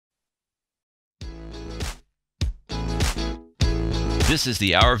This is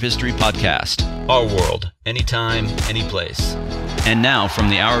the Hour of History podcast. Our world, anytime, any place. And now from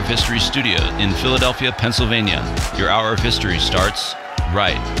the Hour of History studio in Philadelphia, Pennsylvania, your Hour of History starts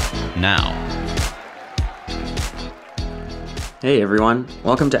right now. Hey everyone,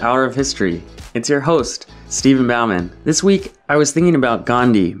 welcome to Hour of History. It's your host, Stephen Bauman. This week, I was thinking about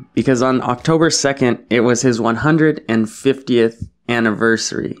Gandhi because on October 2nd, it was his 150th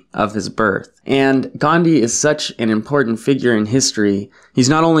anniversary of his birth. And Gandhi is such an important figure in history. He's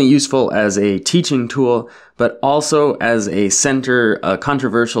not only useful as a teaching tool, but also as a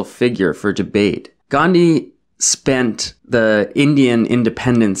controversial figure for debate. Gandhi spent the Indian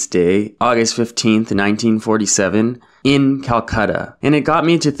Independence Day, August 15th, 1947, in Calcutta. And it got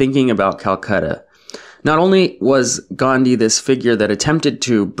me to thinking about Calcutta. Not only was Gandhi this figure that attempted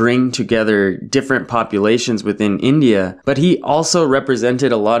to bring together different populations within India, but he also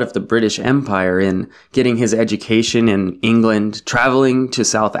represented a lot of the British Empire in getting his education in England, traveling to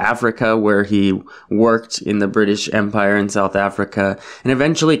South Africa where he worked in the British Empire in South Africa, and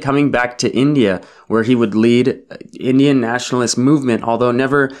eventually coming back to India where he would lead Indian nationalist movement, although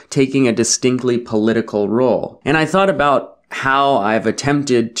never taking a distinctly political role. And I thought about how I've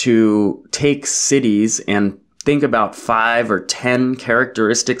attempted to take cities and think about 5 or 10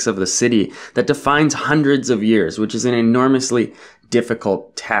 characteristics of the city that defines hundreds of years, which is an enormously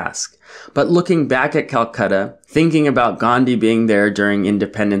difficult task. But looking back at Calcutta, thinking about Gandhi being there during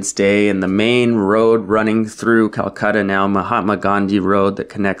Independence Day and the main road running through Calcutta now, Mahatma Gandhi Road that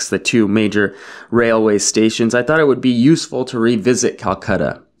connects the two major railway stations, I thought it would be useful to revisit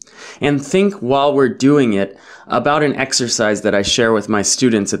Calcutta and think while we're doing it about an exercise that I share with my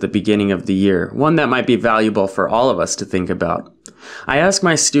students at the beginning of the year, one that might be valuable for all of us to think about. I ask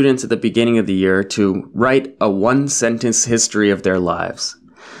my students at the beginning of the year to write a one-sentence history of their lives.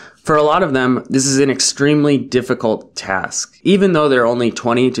 For a lot of them, this is an extremely difficult task. Even though they're only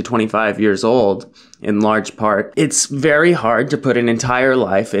 20 to 25 years old, in large part, it's very hard to put an entire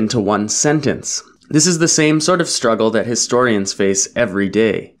life into one sentence. This is the same sort of struggle that historians face every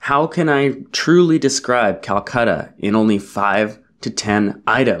day. How can I truly describe Calcutta in only 5 to 10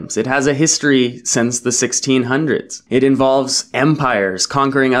 items? It has a history since the 1600s. It involves empires,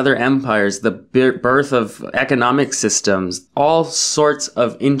 conquering other empires, the birth of economic systems, all sorts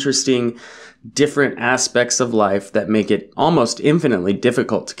of interesting, different aspects of life that make it almost infinitely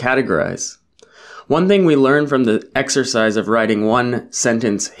difficult to categorize. One thing we learn from the exercise of writing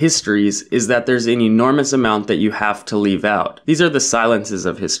one-sentence histories is that there's an enormous amount that you have to leave out. These are the silences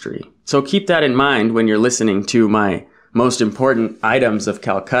of history. So keep that in mind when you're listening to my most important items of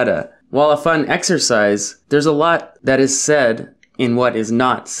Calcutta. While a fun exercise, there's a lot that is said in what is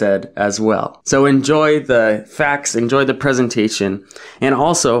not said as well. So enjoy the facts, enjoy the presentation, and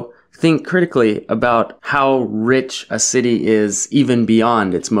also think critically about how rich a city is even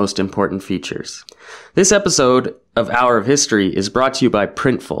beyond its most important features. This episode of Hour of History is brought to you by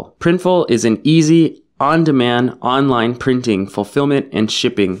Printful. Printful is an easy, on-demand, online printing, fulfillment, and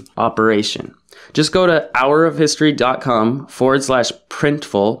shipping operation. Just go to hourofhistory.com/printful,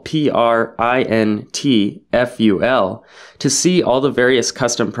 PRINTFUL, to see all the various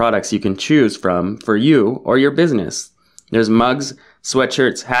custom products you can choose from for you or your business. There's mugs,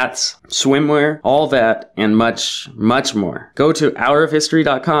 sweatshirts, hats, swimwear, all that, and much, much more. Go to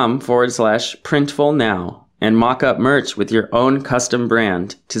hourofhistory.com/printful now and mock up merch with your own custom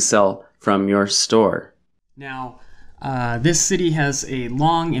brand to sell from your store. Now, this city has a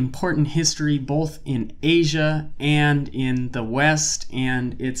long, important history both in Asia and in the West,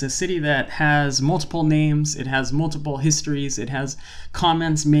 and it's a city that has multiple names, it has multiple histories, it has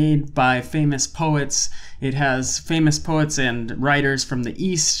comments made by famous poets, it has famous poets and writers from the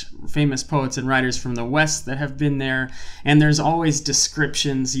East, famous poets and writers from the West that have been there, and there's always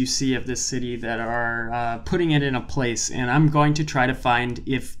descriptions you see of this city that are putting it in a place, and I'm going to try to find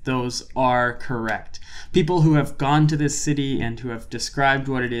if those are correct. People who have gone to this city and who have described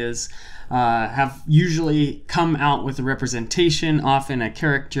what it is have usually come out with a representation, often a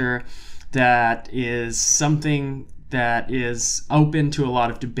character that is something that is open to a lot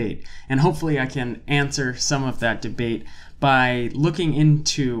of debate. And hopefully I can answer some of that debate by looking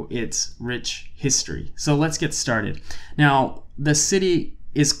into its rich history. So let's get started. Now, the city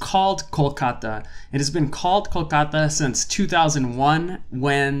is called Kolkata. It has been called Kolkata since 2001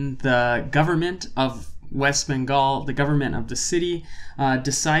 when the government of West Bengal, the government of the city,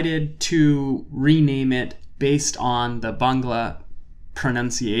 decided to rename it based on the Bangla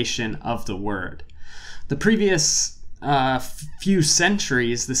pronunciation of the word. The previous few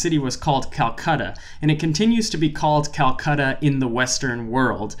centuries, the city was called Calcutta, and it continues to be called Calcutta in the Western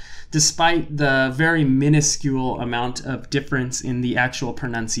world, despite the very minuscule amount of difference in the actual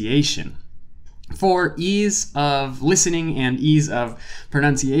pronunciation. For ease of listening and ease of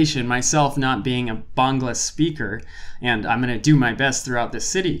pronunciation, myself not being a Bangla speaker, and I'm going to do my best throughout this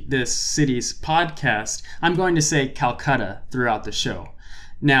city's podcast, I'm going to say Calcutta throughout the show.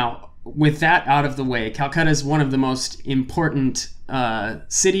 Now, with that out of the way, Calcutta is one of the most important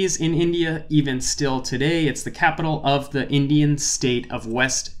cities in India, even still today. It's the capital of the Indian state of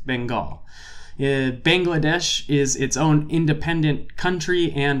West Bengal. Bangladesh is its own independent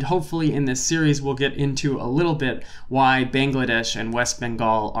country, and hopefully in this series we'll get into a little bit why Bangladesh and West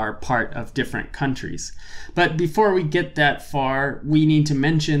Bengal are part of different countries. But before we get that far, we need to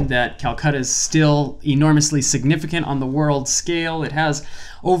mention that Calcutta is still enormously significant on the world scale. It has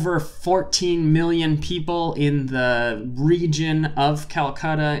over 14 million people in the region of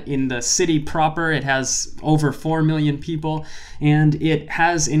Calcutta. In the city proper, it has over 4 million people, and it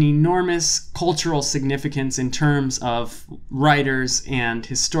has an enormous cultural significance in terms of writers and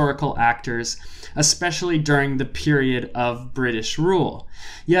historical actors, especially during the period of British rule.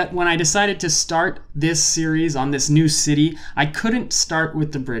 Yet, when I decided to start this series on this new city, I couldn't start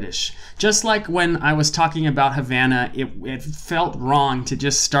with the British. Just like when I was talking about Havana, it felt wrong to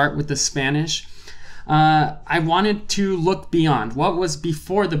just start with the Spanish. I wanted to look beyond what was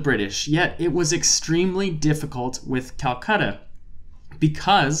before the British, yet it was extremely difficult with Calcutta,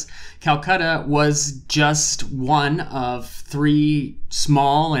 because Calcutta was just one of 3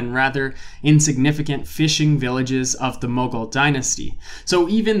 small and rather insignificant fishing villages of the Mughal dynasty. So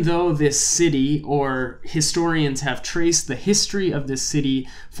even though this city, or historians have traced the history of this city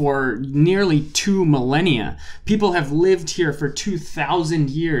for nearly 2 millennia, people have lived here for 2,000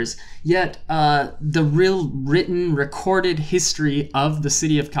 years, yet the real written, recorded history of the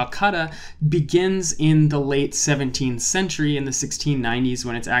city of Calcutta begins in the late 17th century, in the 1690s,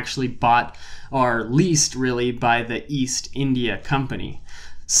 when it's actually bought or leased really by the East India Company.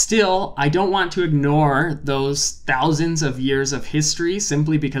 Still, I don't want to ignore those thousands of years of history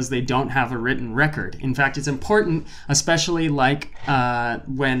simply because they don't have a written record. In fact, it's important, especially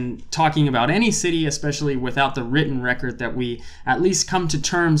when talking about any city, especially without the written record, that we at least come to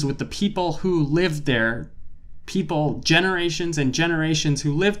terms with the people who lived there, generations and generations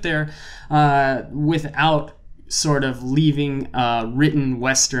who lived there without sort of leaving a written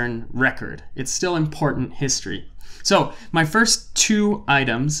Western record. It's still important history. So my first 2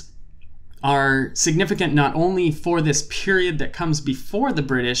 items are significant not only for this period that comes before the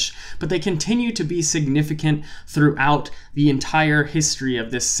British, but they continue to be significant throughout the entire history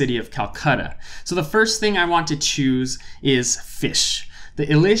of this city of Calcutta. So the first thing I want to choose is fish. The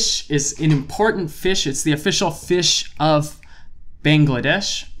ilish is an important fish. It's the official fish of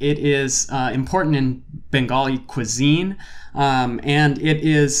Bangladesh. It is important in Bengali cuisine, and it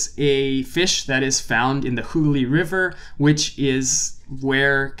is a fish that is found in the Hooghly River, which is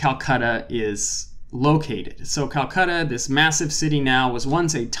where Calcutta is located. So Calcutta, this massive city now, was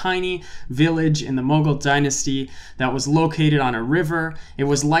once a tiny village in the Mughal dynasty that was located on a river. It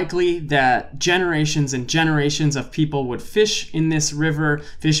was likely that generations and generations of people would fish in this river,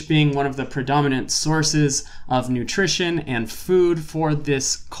 fish being one of the predominant sources of nutrition and food for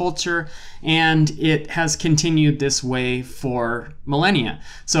this culture, and it has continued this way for millennia.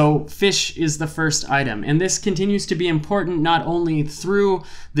 So fish is the first item, and this continues to be important not only through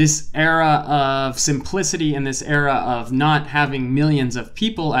this era of simplicity and this era of not having millions of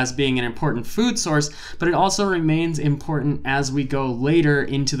people as being an important food source, but it also remains important as we go later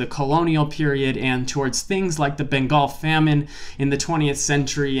into the colonial period and towards things like the Bengal famine in the 20th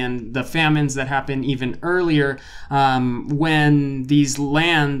century and the famines that happen even earlier, when this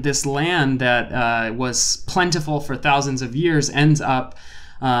land that was plentiful for thousands of years ends up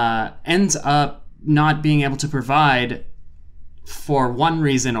not being able to provide, for one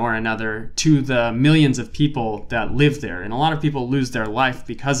reason or another, to the millions of people that live there. And a lot of people lose their life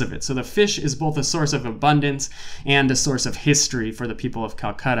because of it. So the fish is both a source of abundance and a source of history for the people of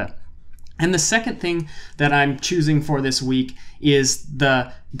Calcutta. And the second thing that I'm choosing for this week is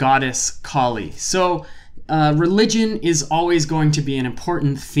the goddess Kali. So religion is always going to be an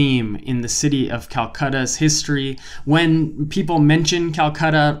important theme in the city of Calcutta's history. When people mention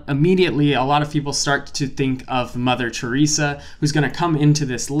Calcutta, immediately a lot of people start to think of Mother Teresa, who's going to come into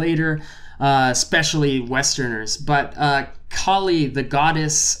this later, especially Westerners. But Kali, the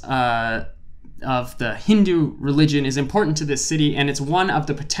goddess of the Hindu religion, is important to this city, and it's one of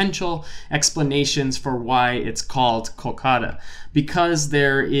the potential explanations for why it's called Kolkata, because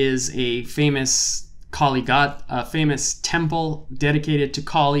there is a famous Kali Ghat, a famous temple dedicated to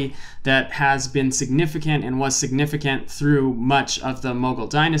Kali that has been significant and was significant through much of the Mughal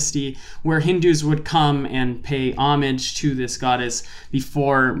dynasty, where Hindus would come and pay homage to this goddess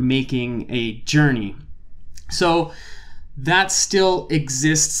before making a journey. So that still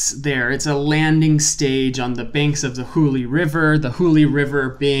exists there. It's a landing stage on the banks of the Hooghly River, the Hooghly River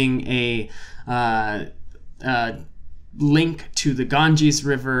being a link to the Ganges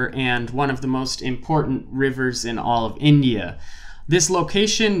River and one of the most important rivers in all of India. This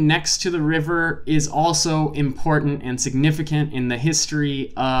location next to the river is also important and significant in the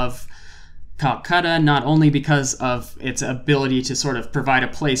history of Calcutta, not only because of its ability to sort of provide a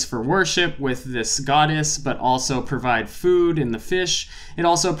place for worship with this goddess, but also provide food in the fish. It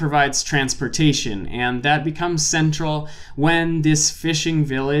also provides transportation, and that becomes central when this fishing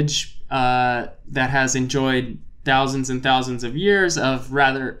village that has enjoyed thousands and thousands of years of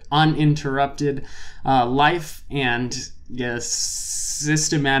rather uninterrupted life and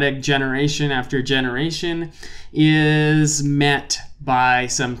systematic generation after generation is met by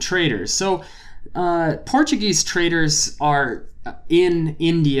some traders. So Portuguese traders are in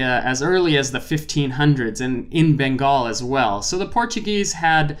India as early as the 1500s and in Bengal as well. So the Portuguese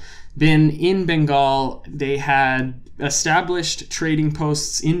had been in Bengal. They had established trading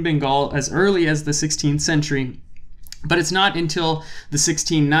posts in Bengal as early as the 16th century. But it's not until the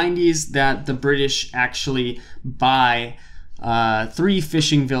 1690s that the British actually buy 3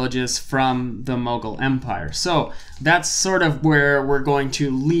 fishing villages from the Mughal Empire. So that's sort of where we're going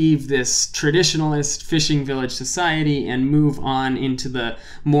to leave this traditionalist fishing village society and move on into the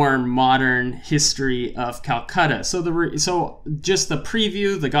more modern history of Calcutta. So just the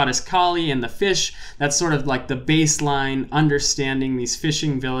preview, the goddess Kali and the fish, that's sort of like the baseline understanding these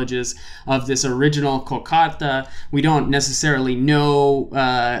fishing villages of this original Kolkata. We don't necessarily know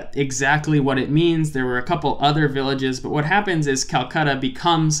exactly what it means. There were a couple other villages, but what happens is Calcutta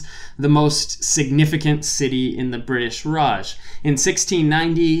becomes the most significant city in the British Raj. In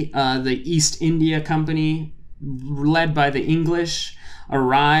 1690, the East India Company, led by the English,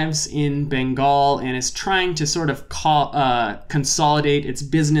 arrives in Bengal and is trying to sort of consolidate its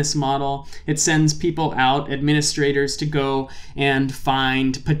business model. It sends people out, administrators, to go and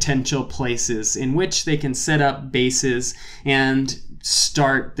find potential places in which they can set up bases and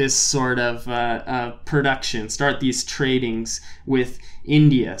start this sort of production, start these tradings with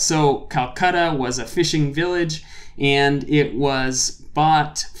India. So Calcutta was a fishing village, and it was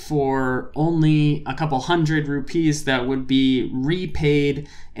bought for only a couple hundred rupees that would be repaid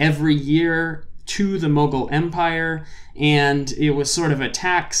every year to the Mughal Empire, and it was sort of a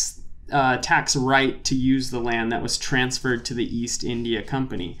tax right to use the land that was transferred to the East India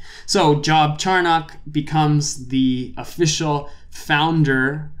Company. So Job Charnock becomes the official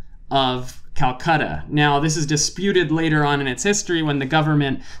founder of Calcutta. Now, this is disputed later on in its history when the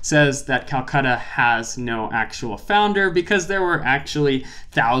government says that Calcutta has no actual founder, because there were actually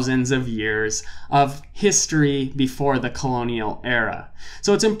thousands of years of history before the colonial era.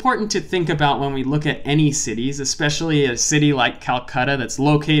 So it's important to think about when we look at any cities, especially a city like Calcutta that's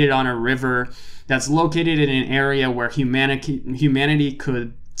located on a river, that's located in an area where humanity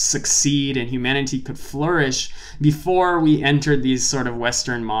could succeed and humanity could flourish before we entered these sort of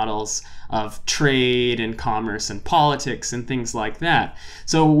Western models of trade and commerce and politics and things like that.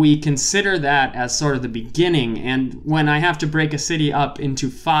 So we consider that as sort of the beginning. And when I have to break a city up into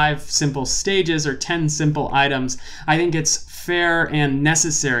 5 simple stages or 10 simple items, I think it's fair and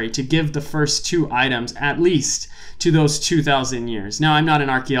necessary to give the first 2 items at least to those 2,000 years. Now, I'm not an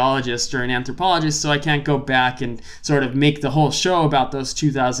archaeologist or an anthropologist, so I can't go back and sort of make the whole show about those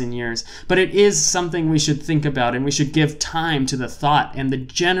 2,000 years, but it is something we should think about, and we should give time to the thought and the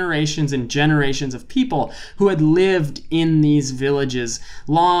generations and generations of people who had lived in these villages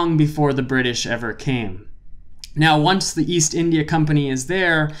long before the British ever came. Now, once the East India Company is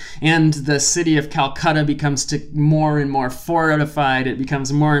there and the city of Calcutta becomes more and more fortified, it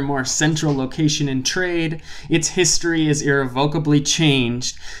becomes more and more central location in trade, its history is irrevocably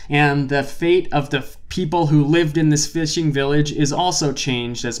changed, and the fate of the people who lived in this fishing village is also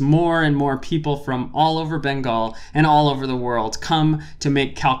changed as more and more people from all over Bengal and all over the world come to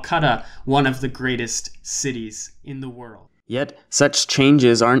make Calcutta one of the greatest cities in the world. Yet such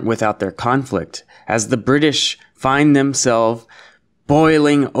changes aren't without their conflict, as the British find themselves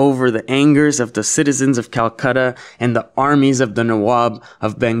boiling over the angers of the citizens of Calcutta and the armies of the Nawab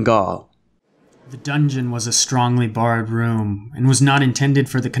of Bengal. The dungeon was a strongly barred room, and was not intended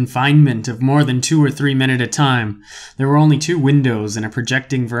for the confinement of more than 2 or 3 men at a time. There were only 2 windows and a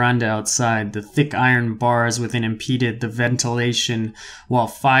projecting veranda outside. The thick iron bars within impeded the ventilation, while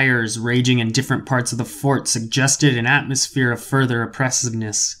fires raging in different parts of the fort suggested an atmosphere of further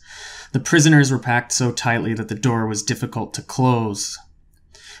oppressiveness. The prisoners were packed so tightly that the door was difficult to close.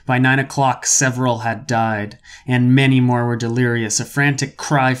 By 9 o'clock, several had died, and many more were delirious. A frantic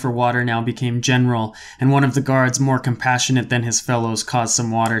cry for water now became general, and one of the guards, more compassionate than his fellows, caused some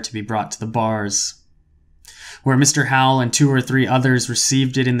water to be brought to the bars, where Mr. Howell and 2 or 3 others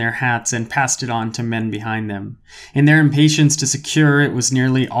received it in their hats and passed it on to men behind them. In their impatience to secure it was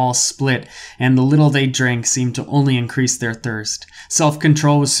nearly all split, and the little they drank seemed to only increase their thirst.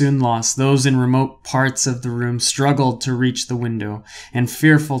 Self-control was soon lost. Those in remote parts of the room struggled to reach the window, and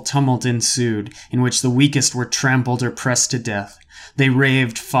fearful tumult ensued, in which the weakest were trampled or pressed to death. They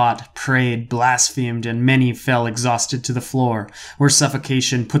raved, fought, prayed, blasphemed, and many fell exhausted to the floor, where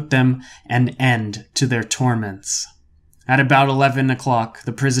suffocation put them an end to their torments. At about 11 o'clock,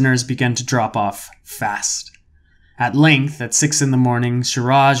 the prisoners began to drop off fast. At length, at 6 in the morning,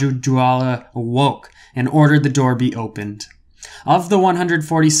 Siraj-ud-Dowlah awoke and ordered the door be opened. Of the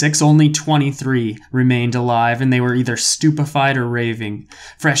 146, only 23 remained alive, and they were either stupefied or raving.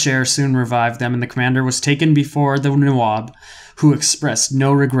 Fresh air soon revived them, and the commander was taken before the Nawab, who expressed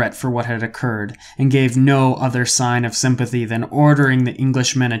no regret for what had occurred, and gave no other sign of sympathy than ordering the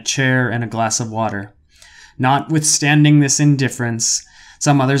Englishmen a chair and a glass of water. Notwithstanding this indifference,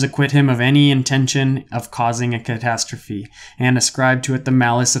 some others acquit him of any intention of causing a catastrophe, and ascribe to it the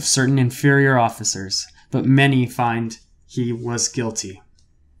malice of certain inferior officers, but many find he was guilty.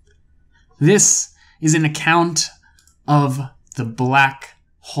 This is an account of the Black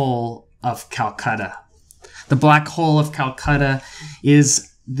Hole of Calcutta. The Black Hole of Calcutta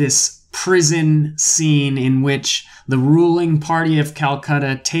is this prison scene in which the ruling party of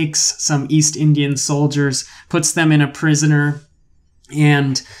Calcutta takes some East Indian soldiers, puts them in a prisoner,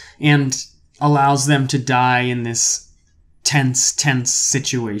 and allows them to die in this tense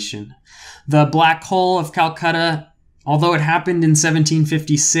situation. The Black Hole of Calcutta, although it happened in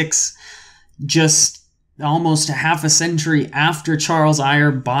 1756, just almost a half a century after Charles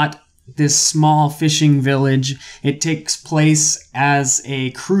Eyre bought this small fishing village, it takes place as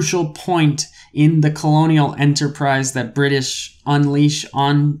a crucial point in the colonial enterprise that British unleash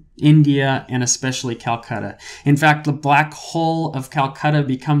on India and especially Calcutta. In fact, the Black Hole of Calcutta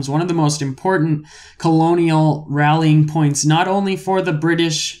becomes one of the most important colonial rallying points, not only for the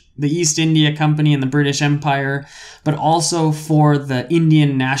British, the East India Company and the British Empire, but also for the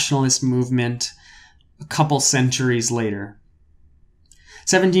Indian nationalist movement a couple centuries later.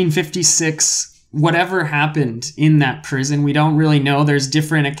 1756, whatever happened in that prison, we don't really know. There's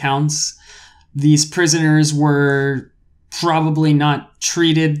different accounts. These prisoners were probably not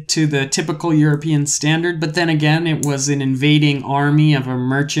treated to the typical European standard, but then again, it was an invading army of a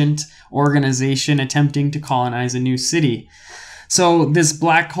merchant organization attempting to colonize a new city. So this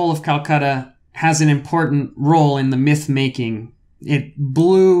Black Hole of Calcutta has an important role in the myth making. It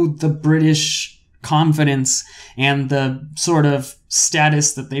blew the British confidence and the sort of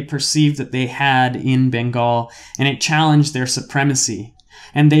status that they perceived that they had in Bengal, and it challenged their supremacy,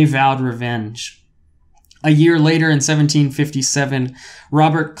 and they vowed revenge. A year later, in 1757,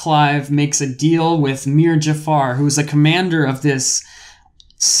 Robert Clive makes a deal with Mir Jafar, who was a commander of this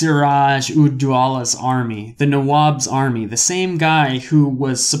Siraj-ud-Dowlah's army, the Nawab's army, the same guy who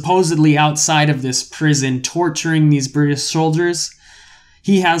was supposedly outside of this prison torturing these British soldiers.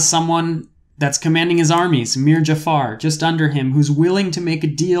 He has someone that's commanding his armies, Mir Jafar, just under him, who's willing to make a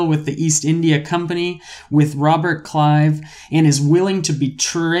deal with the East India Company, with Robert Clive, and is willing to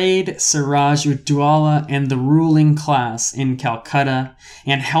betray Siraj-ud-Dowlah and the ruling class in Calcutta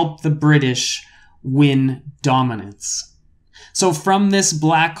and help the British win dominance. So from this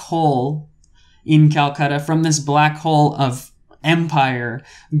black hole in Calcutta, from this black hole of empire,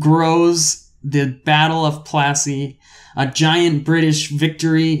 grows the Battle of Plassey, a giant British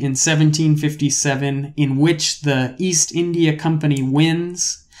victory in 1757 in which the East India Company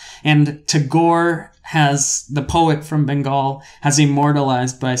wins, and Tagore, the poet from Bengal, has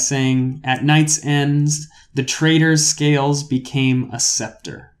immortalized by saying, "At night's ends, the traitor's scales became a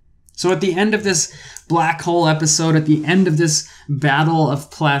scepter." So at the end of this black hole episode, at the end of this Battle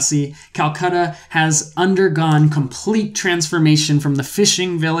of Plassey, Calcutta has undergone complete transformation from the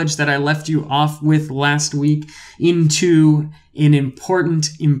fishing village that I left you off with last week into an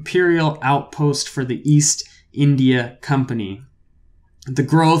important imperial outpost for the East India Company. The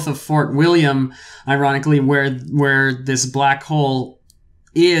growth of Fort William, ironically, where this black hole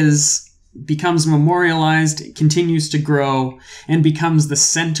is becomes memorialized, continues to grow, and becomes the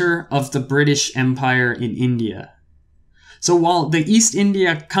center of the British Empire in India. So while the East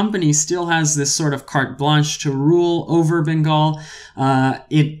India Company still has this sort of carte blanche to rule over Bengal,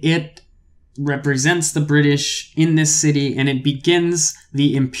 it represents the British in this city, and it begins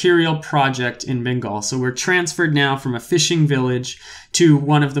the imperial project in Bengal. So we're transferred now from a fishing village to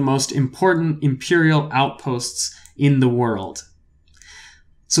one of the most important imperial outposts in the world.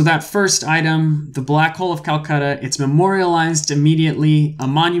 So that first item, the Black Hole of Calcutta, it's memorialized immediately, a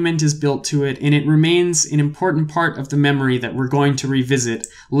monument is built to it, and it remains an important part of the memory that we're going to revisit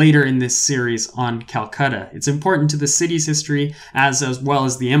later in this series on Calcutta. It's important to the city's history as well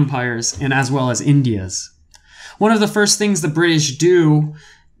as the empire's and as well as India's. One of the first things the British do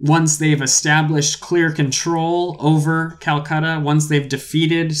once they've established clear control over Calcutta, once they've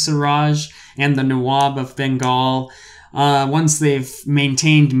defeated Siraj and the Nawab of Bengal, once they've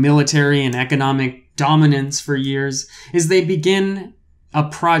maintained military and economic dominance for years, is they begin a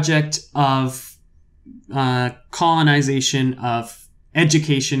project of colonization of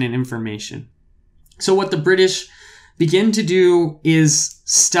education and information. So what the British begin to do is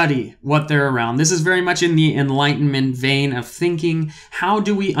study what they're around. This is very much in the Enlightenment vein of thinking, how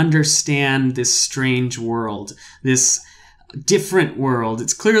do we understand this strange world, this different world?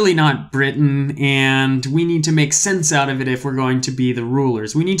 It's clearly not Britain, and we need to make sense out of it if we're going to be the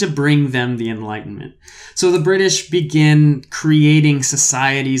rulers. We need to bring them the Enlightenment. So the British begin creating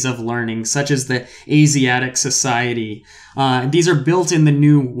societies of learning, such as the Asiatic Society. These are built in the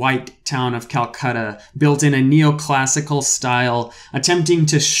new white town of Calcutta, built in a neoclassical style, attempting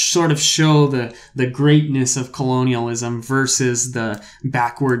to sort of show the greatness of colonialism versus the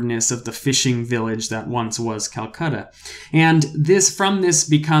backwardness of the fishing village that once was Calcutta. And from this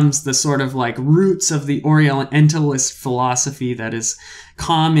becomes the sort of like roots of the Orientalist philosophy that is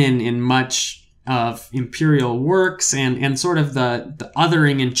common in much of imperial works, and sort of the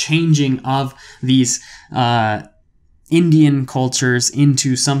othering and changing of these Indian cultures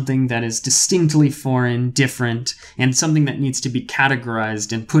into something that is distinctly foreign, different, and something that needs to be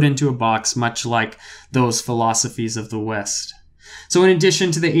categorized and put into a box, much like those philosophies of the West. So in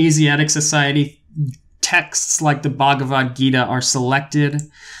addition to the Asiatic Society, texts like the Bhagavad Gita are selected.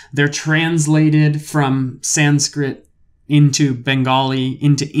 They're translated from Sanskrit into Bengali,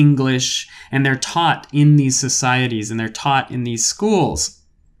 into English, and they're taught in these societies, and they're taught in these schools.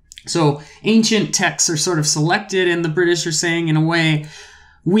 So ancient texts are sort of selected, and the British are saying, in a way,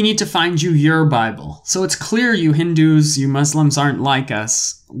 we need to find you your Bible. So it's clear you Hindus, you Muslims aren't like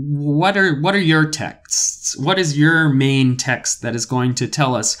us. What are your texts? What is your main text that is going to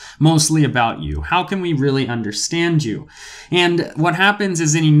tell us mostly about you? How can we really understand you? And what happens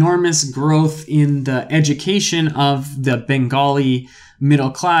is an enormous growth in the education of the Bengali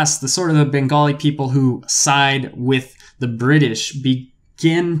middle class, the sort of the Bengali people who side with the British,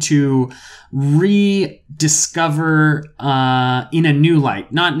 begin to rediscover in a new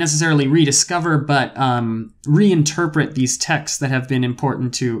light. Not necessarily rediscover, but reinterpret these texts that have been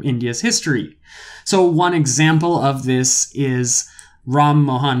important to India's history. So one example of this is Ram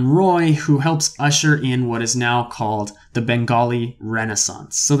Mohan Roy, who helps usher in what is now called the Bengali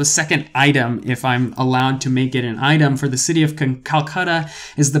Renaissance. So the second item, if I'm allowed to make it an item for the city of Calcutta,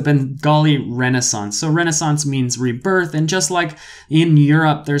 is the Bengali Renaissance. So Renaissance means rebirth, and just like in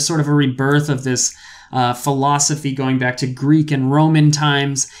Europe, there's sort of a rebirth of this philosophy going back to Greek and Roman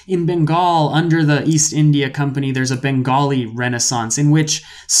times. In Bengal, under the East India Company, there's a Bengali Renaissance in which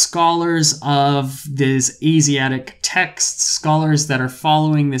scholars of these Asiatic texts, scholars that are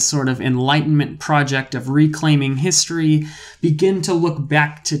following this sort of Enlightenment project of reclaiming history, begin to look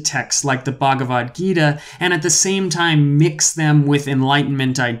back to texts like the Bhagavad Gita, and at the same time mix them with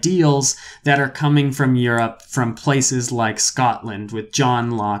Enlightenment ideals that are coming from Europe, from places like Scotland with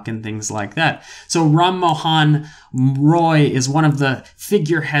John Locke and things like that. So Ram Mohan Roy is one of the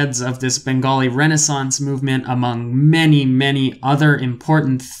figureheads of this Bengali Renaissance movement, among many, many other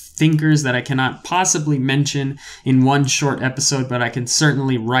important thinkers that I cannot possibly mention in one short episode, but I can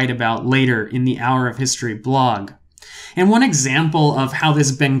certainly write about later in the Hour of History blog. And one example of how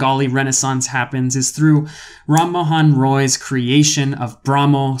this Bengali Renaissance happens is through Ram Mohan Roy's creation of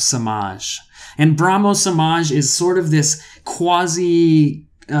Brahmo Samaj. And Brahmo Samaj is sort of this quasi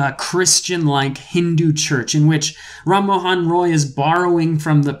Christian-like Hindu church in which Ram Mohan Roy is borrowing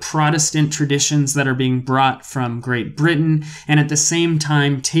from the Protestant traditions that are being brought from Great Britain and at the same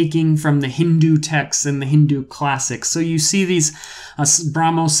time taking from the Hindu texts and the Hindu classics. So you see these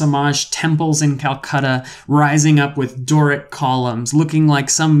Brahmo Samaj temples in Calcutta rising up with Doric columns, looking like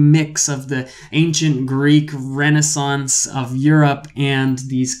some mix of the ancient Greek Renaissance of Europe and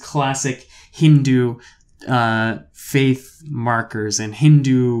these classic Hindu faith markers and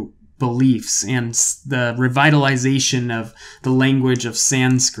Hindu beliefs and the revitalization of the language of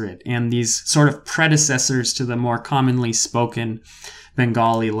Sanskrit and these sort of predecessors to the more commonly spoken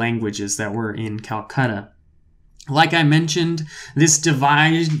Bengali languages that were in Calcutta. Like I mentioned, this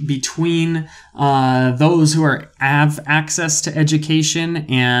divide between those who have access to education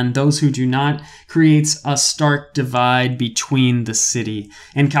and those who do not creates a stark divide between the city.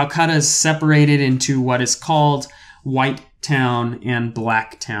 And Calcutta is separated into what is called White Town and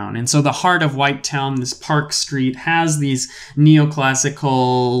Black Town. And so the heart of White Town, this Park Street, has these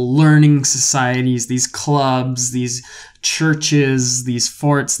neoclassical learning societies, these clubs, these churches, these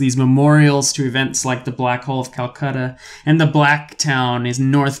forts, these memorials to events like the Black Hole of Calcutta. And the Black Town is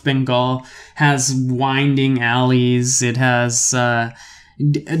North Bengal, has winding alleys. It has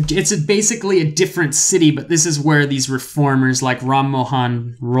it's basically a different city, but this is where these reformers like Ram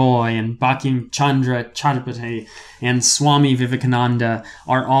Mohan Roy and Bankim Chandra Chatterjee and Swami Vivekananda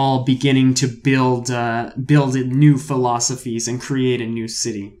are all beginning to build new philosophies and create a new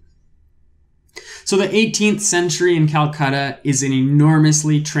city. So the 18th century in Calcutta is an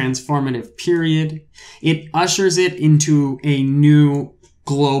enormously transformative period. It ushers it into a new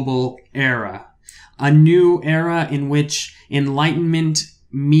global era. A new era in which Enlightenment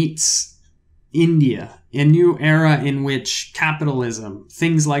meets India. A new era in which capitalism,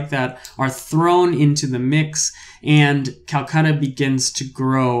 things like that, are thrown into the mix, and Calcutta begins to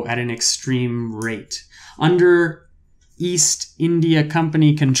grow at an extreme rate. Under East India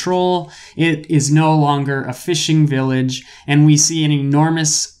Company control, it is no longer a fishing village, and we see an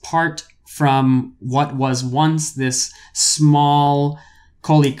enormous part from what was once this small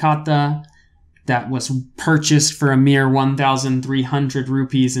Kolkata that was purchased for a mere 1,300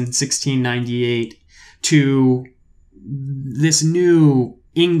 rupees in 1698 to this new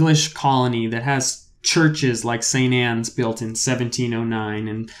English colony that has churches like St. Anne's built in 1709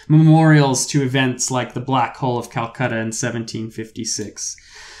 and memorials to events like the Black Hole of Calcutta in 1756.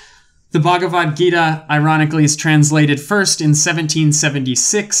 The Bhagavad Gita, ironically, is translated first in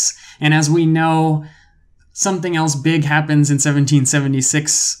 1776, and as we know, something else big happens in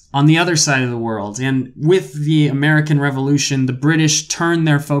 1776 on the other side of the world. And with the American Revolution, the British turn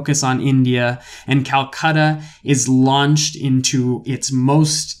their focus on India, and Calcutta is launched into its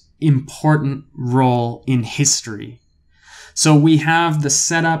most important role in history. So we have the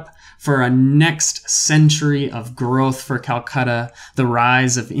setup for a next century of growth for Calcutta, the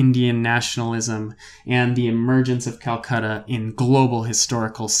rise of Indian nationalism, and the emergence of Calcutta in global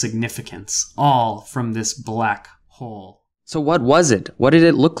historical significance, all from this black hole. So what was it? What did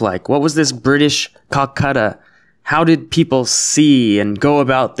it look like? What was this British Calcutta? How did people see and go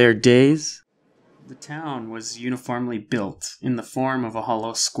about their days? The town was uniformly built in the form of a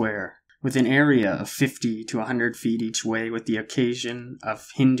hollow square, with an area of 50 to 100 feet each way. With the occasion of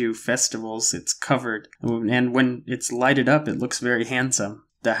Hindu festivals, it's covered, and when it's lighted up, it looks very handsome.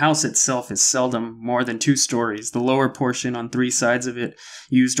 The house itself is seldom more than 2 stories, the lower portion on 3 sides of it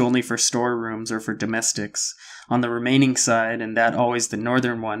used only for storerooms or for domestics. On the remaining side, and that always the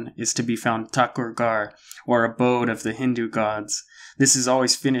northern one, is to be found Thakur Gar, or abode of the Hindu gods. This is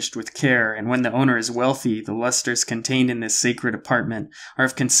always finished with care, and when the owner is wealthy, the lustres contained in this sacred apartment are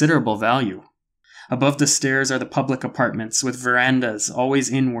of considerable value. Above the stairs are the public apartments, with verandas, always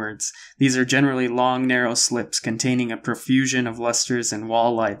inwards. These are generally long, narrow slips containing a profusion of lustres and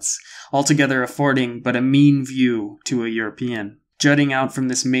wall lights, altogether affording but a mean view to a European. Jutting out from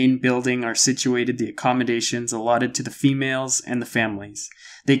this main building are situated the accommodations allotted to the females and the families.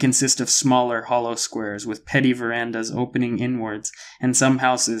 They consist of smaller hollow squares with petty verandas opening inwards, and some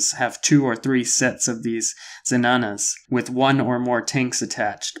houses have 2 or 3 sets of these zenanas, with 1 or more tanks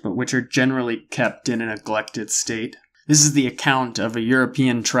attached, but which are generally kept in a neglected state. This is the account of a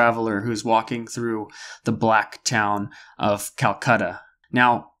European traveler who's walking through the black town of Calcutta.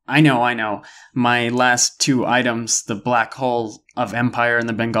 Now, I know, my last 2 items, the Black Hole of Empire and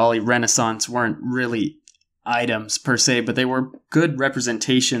the Bengali Renaissance, weren't really items per se, but they were good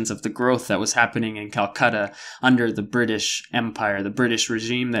representations of the growth that was happening in Calcutta under the British Empire, the British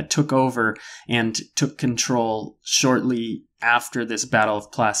regime that took over and took control shortly after this Battle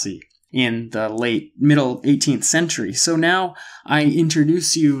of Plassey. in the middle 18th century. So now I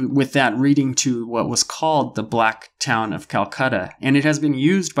introduce you with that reading to what was called the Black Town of Calcutta. And it has been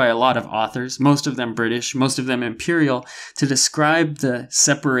used by a lot of authors, most of them British, most of them imperial, to describe the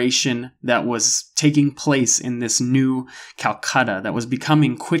separation that was taking place in this new Calcutta that was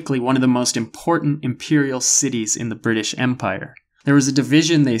becoming quickly one of the most important imperial cities in the British Empire. There was a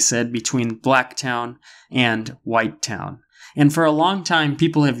division, they said, between Black Town and White Town. And for a long time,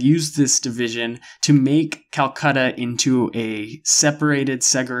 people have used this division to make Calcutta into a separated,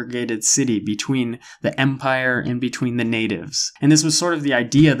 segregated city between the empire and between the natives. And this was sort of the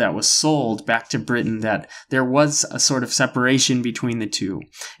idea that was sold back to Britain, that there was a sort of separation between the two,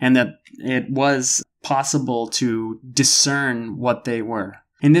 and that it was possible to discern what they were.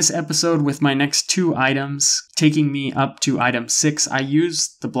 In this episode, with my next two items, taking me up to item 6, I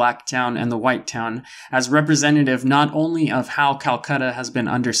use the Black Town and the White Town as representative not only of how Calcutta has been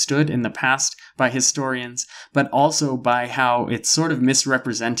understood in the past by historians, but also by how it's sort of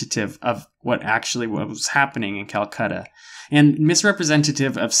misrepresentative of what was happening in Calcutta, and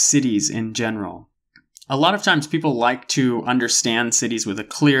misrepresentative of cities in general. A lot of times people like to understand cities with a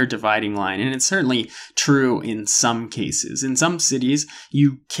clear dividing line, and it's certainly true in some cases. In some cities,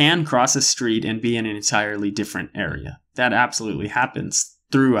 you can cross a street and be in an entirely different area. That absolutely happens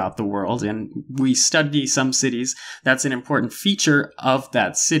throughout the world, and we study some cities. That's an important feature of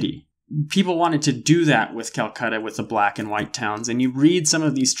that city. People wanted to do that with Calcutta, with the Black and White towns, and you read some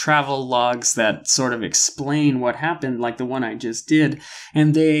of these travel logs that sort of explain what happened, like the one I just did,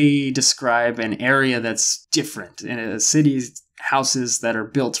 and they describe an area that's different, in a city's houses that are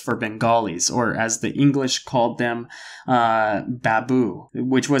built for Bengalis, or as the English called them, Babu,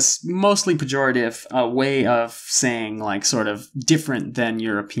 which was mostly pejorative, a way of saying like sort of different than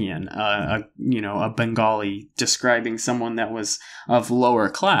European, a Bengali describing someone that was of lower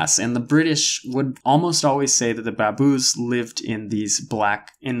class. And the British would almost always say that the Babus lived in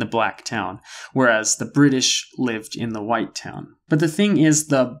the Black Town, whereas the British lived in the White Town. But the thing is,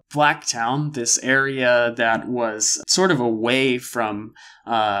 the Black Town, this area that was sort of away from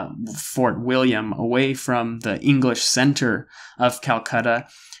Fort William, away from the English center of Calcutta,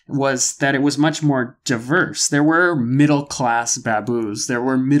 was that it was much more diverse. There were middle-class Babus, there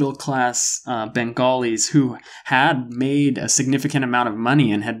were middle-class Bengalis who had made a significant amount of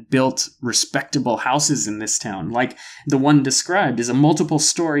money and had built respectable houses in this town. Like the one described is a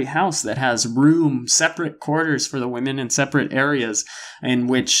multiple-story house that has separate quarters for the women and separate areas in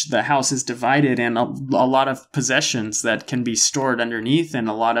which the house is divided, and a lot of possessions that can be stored underneath, and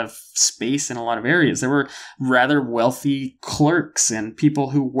a lot of space in a lot of areas. There were rather wealthy clerks and people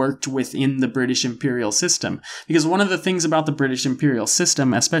who worked within the British imperial system. Because one of the things about the British imperial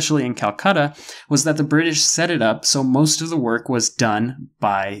system, especially in Calcutta, was that the British set it up so most of the work was done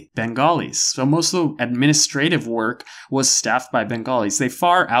by Bengalis. So most of the administrative work was staffed by Bengalis. They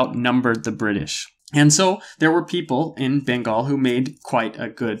far outnumbered the British. And so there were people in Bengal who made quite a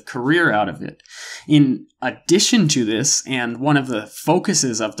good career out of it. In addition to this, and one of the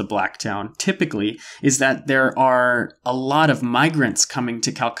focuses of the Black Town typically, is that there are a lot of migrants coming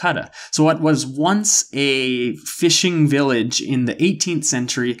to Calcutta. So what was once a fishing village in the 18th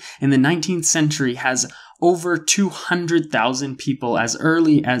century, in the 19th century has over 200,000 people as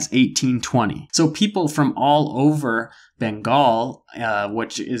early as 1820. So people from all over Bengal,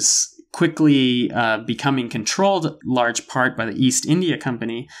 which is quickly becoming controlled large part by the East India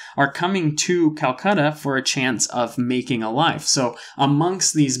Company, are coming to Calcutta for a chance of making a life. So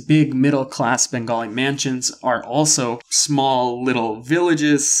amongst these big middle-class Bengali mansions are also small little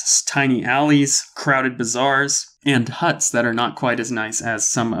villages, tiny alleys, crowded bazaars, and huts that are not quite as nice as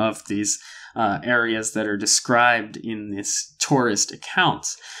some of these areas that are described in this tourist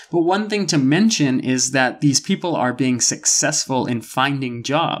accounts. But one thing to mention is that these people are being successful in finding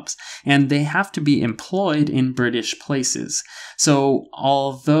jobs, and they have to be employed in British places. So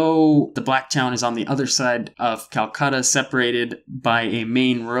although the Black Town is on the other side of Calcutta, separated by a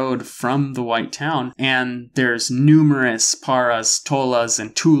main road from the White Town, and there's numerous paras, tolas,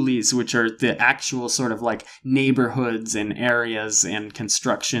 and tulis, which are the actual sort of like neighborhoods and areas and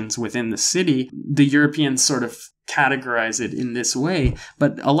constructions within the city, the Europeans sort of categorize it in this way,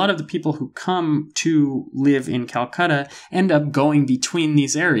 but a lot of the people who come to live in Calcutta end up going between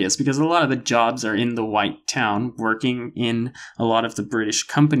these areas because a lot of the jobs are in the White Town, working in a lot of the British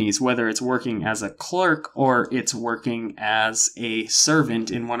companies, whether it's working as a clerk or it's working as a servant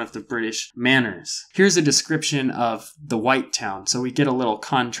in one of the British manors. Here's a description of the White Town, so we get a little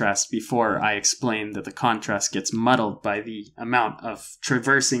contrast before I explain that the contrast gets muddled by the amount of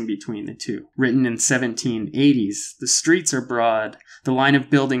traversing between the two. Written in 1780s, trees. The streets are broad. The line of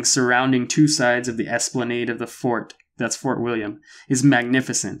buildings surrounding two sides of the esplanade of the fort, that's Fort William, is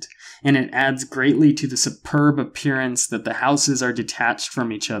magnificent, and it adds greatly to the superb appearance that the houses are detached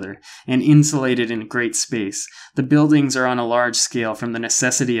from each other and insulated in great space. The buildings are on a large scale from the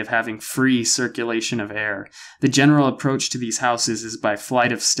necessity of having free circulation of air. The general approach to these houses is by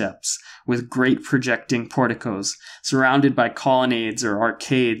flight of steps, with great projecting porticos, surrounded by colonnades or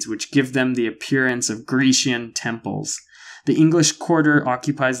arcades which give them the appearance of Grecian temples. The English quarter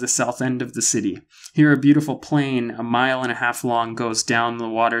occupies the south end of the city. Here a beautiful plain, 1.5 miles long, goes down the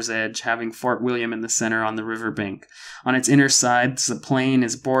water's edge, having Fort William in the center on the river bank. On its inner sides, the plain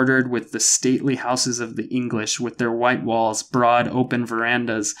is bordered with the stately houses of the English, with their white walls, broad open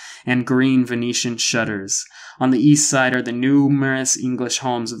verandas, and green Venetian shutters. On the east side are the numerous English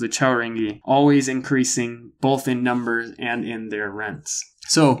homes of the Chowringhee, always increasing both in numbers and in their rents.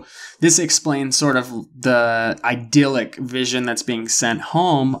 So this explains sort of the idyllic vision that's being sent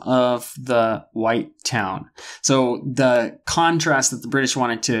home of the White Town. So the contrast that the British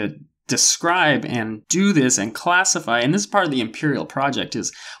wanted to describe and do this and classify, and this is part of the imperial project,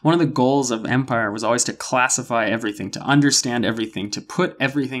 is one of the goals of empire was always to classify everything, to understand everything, to put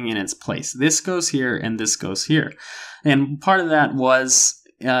everything in its place. This goes here and this goes here. And part of that was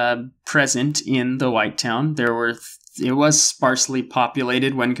present in the White Town. It was sparsely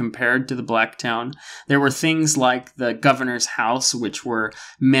populated when compared to the Black Town. There were things like the governor's house, which were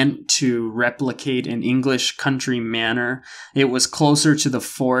meant to replicate an English country manor. It was closer to the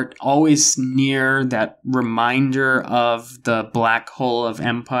fort, always near that reminder of the black hole of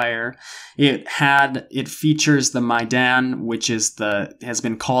empire. It features the Maidan, which has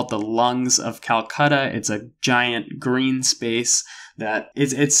been called the lungs of Calcutta. It's a giant green space that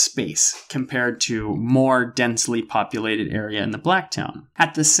is its space compared to more densely populated area in the Black Town.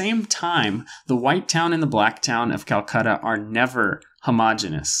 At the same time, the White Town and the Black Town of Calcutta are never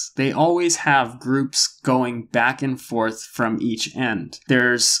homogeneous. They always have groups going back and forth from each end.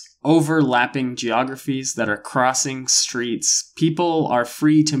 There's overlapping geographies that are crossing streets. People are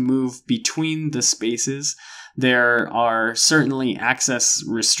free to move between the spaces. There are certainly access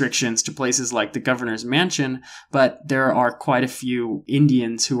restrictions to places like the governor's mansion, but there are quite a few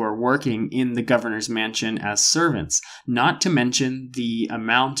Indians who are working in the governor's mansion as servants, not to mention the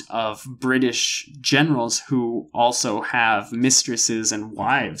amount of British generals who also have mistresses and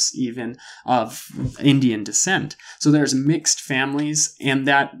wives, even of Indian descent. So there's mixed families, and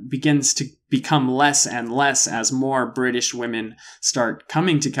that begins to become less and less as more British women start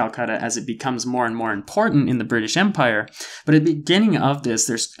coming to Calcutta, as it becomes more and more important in the British Empire. But at the beginning of this,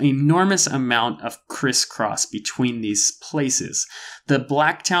 there's an enormous amount of crisscross between these places. The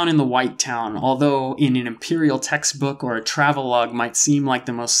Black Town and the White Town, although in an imperial textbook or a travelogue might seem like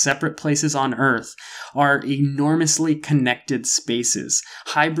the most separate places on Earth, are enormously connected spaces.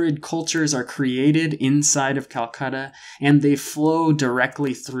 Hybrid cultures are created inside of Calcutta, and they flow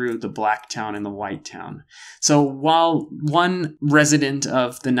directly through the Black Town and the White Town. So while one resident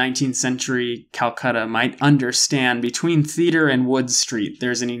of the 19th century Calcutta might understand between Theatre and Wood Street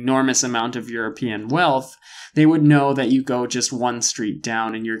there's an enormous amount of European wealth, they would know that you go just one street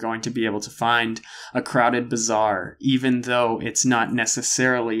down and you're going to be able to find a crowded bazaar, even though it's not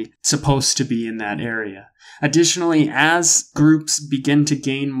necessarily supposed to be in that area. Additionally, as groups begin to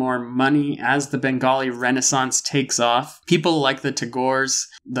gain more money, as the Bengali Renaissance takes off, people like the Tagores,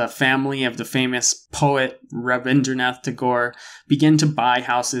 the family of the famous poet Rabindranath Tagore, begin to buy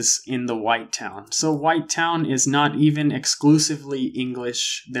houses in the White Town. So White Town is not even exclusively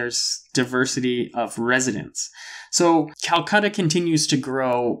English. There's diversity of residents. So Calcutta continues to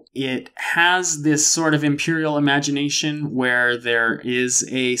grow. It has this sort of imperial imagination where there is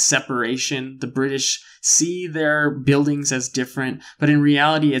a separation. The British see their buildings as different, but in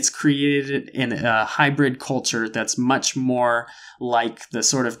reality it's created in a hybrid culture that's much more like the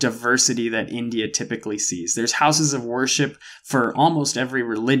sort of diversity that India typically sees. There's houses of worship for almost every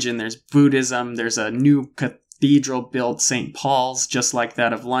religion. There's Buddhism, there's a new cathedral built, St. Paul's, just like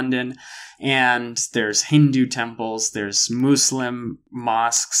that of London, and there's Hindu temples, there's Muslim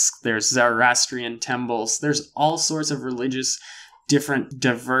mosques, there's Zoroastrian temples, there's all sorts of religious different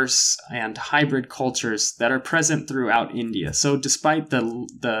diverse and hybrid cultures that are present throughout India. So despite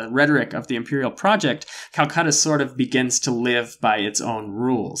the rhetoric of the imperial project, Calcutta sort of begins to live by its own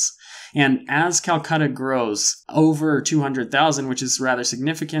rules. And as Calcutta grows over 200,000, which is rather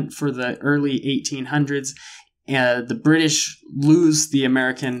significant for the early 1800s, the British lose the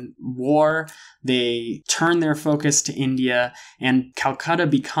American War. They turn their focus to India, and Calcutta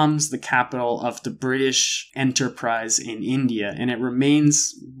becomes the capital of the British enterprise in India, and it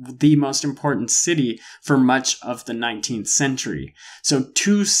remains the most important city for much of the 19th century. So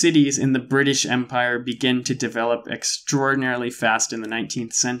 2 cities in the British Empire begin to develop extraordinarily fast in the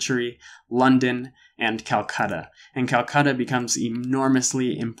 19th century, London and Calcutta. And Calcutta becomes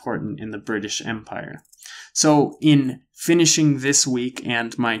enormously important in the British Empire. So in finishing this week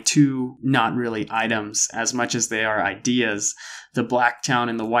and my 2 not really items as much as they are ideas, the Black Town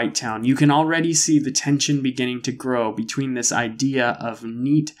and the White Town, you can already see the tension beginning to grow between this idea of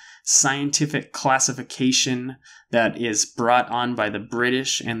neat scientific classification that is brought on by the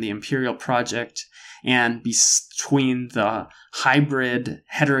British and the imperial project, and between the hybrid,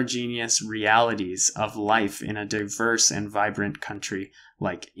 heterogeneous realities of life in a diverse and vibrant country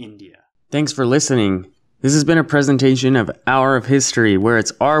like India. Thanks for listening. This has been a presentation of Hour of History, where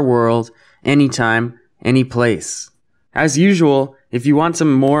it's our world, anytime, any place. As usual, if you want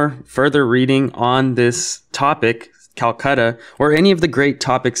some more further reading on this topic, Calcutta, or any of the great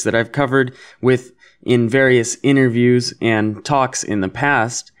topics that I've covered in various interviews and talks in the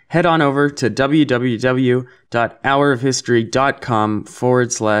past, head on over to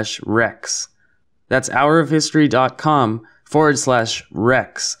www.hourofhistory.com/rex. That's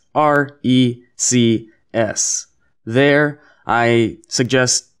hourofhistory.com/rex, RECS. There, I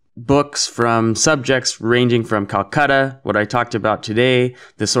suggest books from subjects ranging from Calcutta, what I talked about today,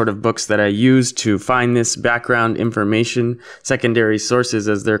 the sort of books that I use to find this background information, secondary sources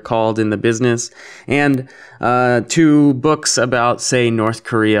as they're called in the business, and 2 books about, say, North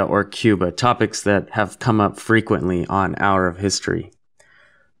Korea or Cuba, topics that have come up frequently on Hour of History.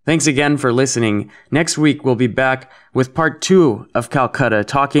 Thanks again for listening. Next week, we'll be back with part 2 of Calcutta,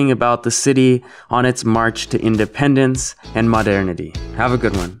 talking about the city on its march to independence and modernity. Have a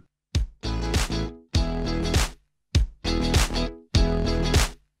good one.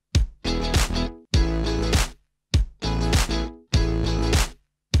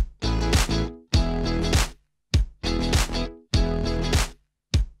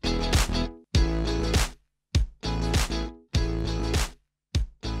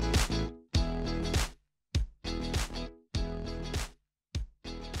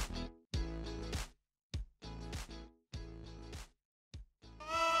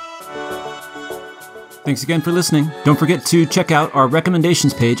 Thanks again for listening. Don't forget to check out our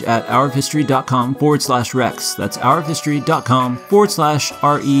recommendations page at hourofhistory.com/rex. That's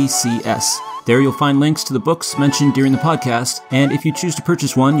hourofhistory.com/RECS. There you'll find links to the books mentioned during the podcast, and if you choose to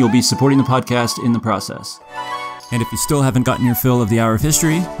purchase one, you'll be supporting the podcast in the process. And if you still haven't gotten your fill of the Hour of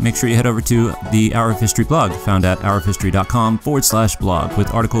History, make sure you head over to the Hour of History blog, found at hourofhistory.com/blog,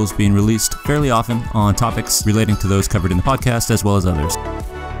 with articles being released fairly often on topics relating to those covered in the podcast as well as others.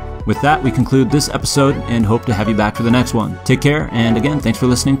 With that, we conclude this episode and hope to have you back for the next one. Take care, and again, thanks for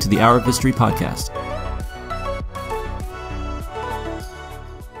listening to the Hour of History podcast.